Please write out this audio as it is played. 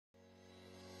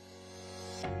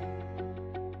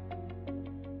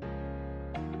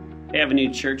Hey,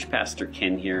 Avenue Church, Pastor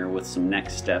Ken here with some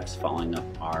next steps following up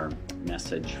our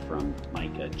message from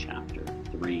Micah chapter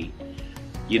 3.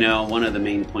 You know, one of the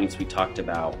main points we talked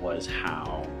about was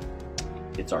how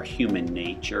it's our human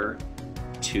nature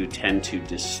to tend to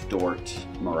distort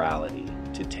morality,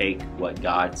 to take what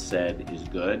God said is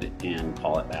good and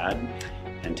call it bad,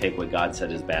 and take what God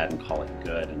said is bad and call it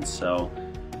good. And so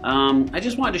I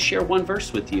just wanted to share one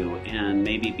verse with you and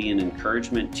maybe be an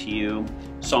encouragement to you.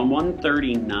 Psalm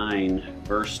 139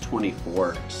 verse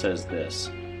 24 says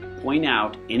this: "Point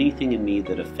out anything in me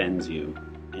that offends you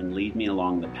and lead me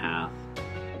along the path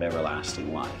of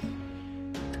everlasting life."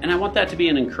 And I want that to be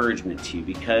an encouragement to you,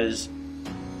 because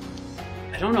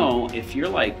I don't know if you're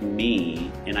like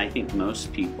me, and I think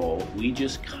most people, we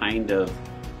just kind of,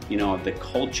 the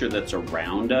culture that's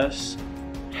around us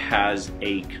has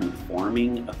a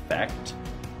conforming effect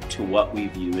to what we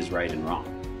view as right and wrong.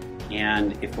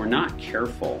 And if we're not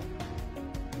careful,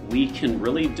 we can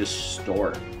really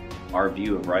distort our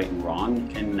view of right and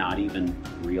wrong and not even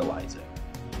realize it.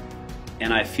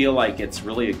 And I feel like it's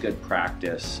really a good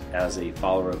practice as a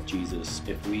follower of Jesus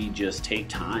if we just take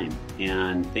time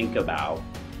and think about,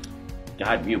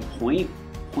 God,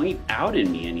 point out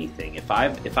in me anything. If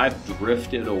I've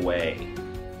drifted away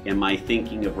in my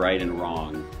thinking of right and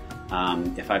wrong,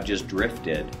 if I've just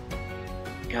drifted,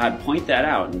 God, point that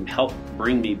out and help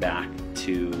bring me back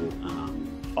to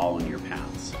following your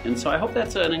paths. And so I hope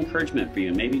that's an encouragement for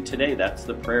you. Maybe today that's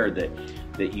the prayer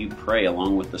that you pray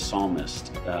along with the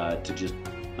psalmist, to just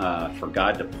for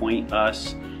God to point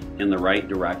us in the right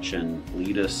direction,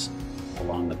 lead us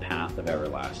along the path of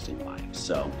everlasting life.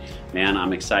 So, man,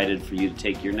 I'm excited for you to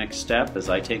take your next step as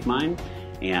I take mine,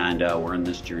 and we're in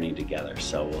this journey together.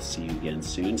 So we'll see you again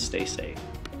soon. Stay safe.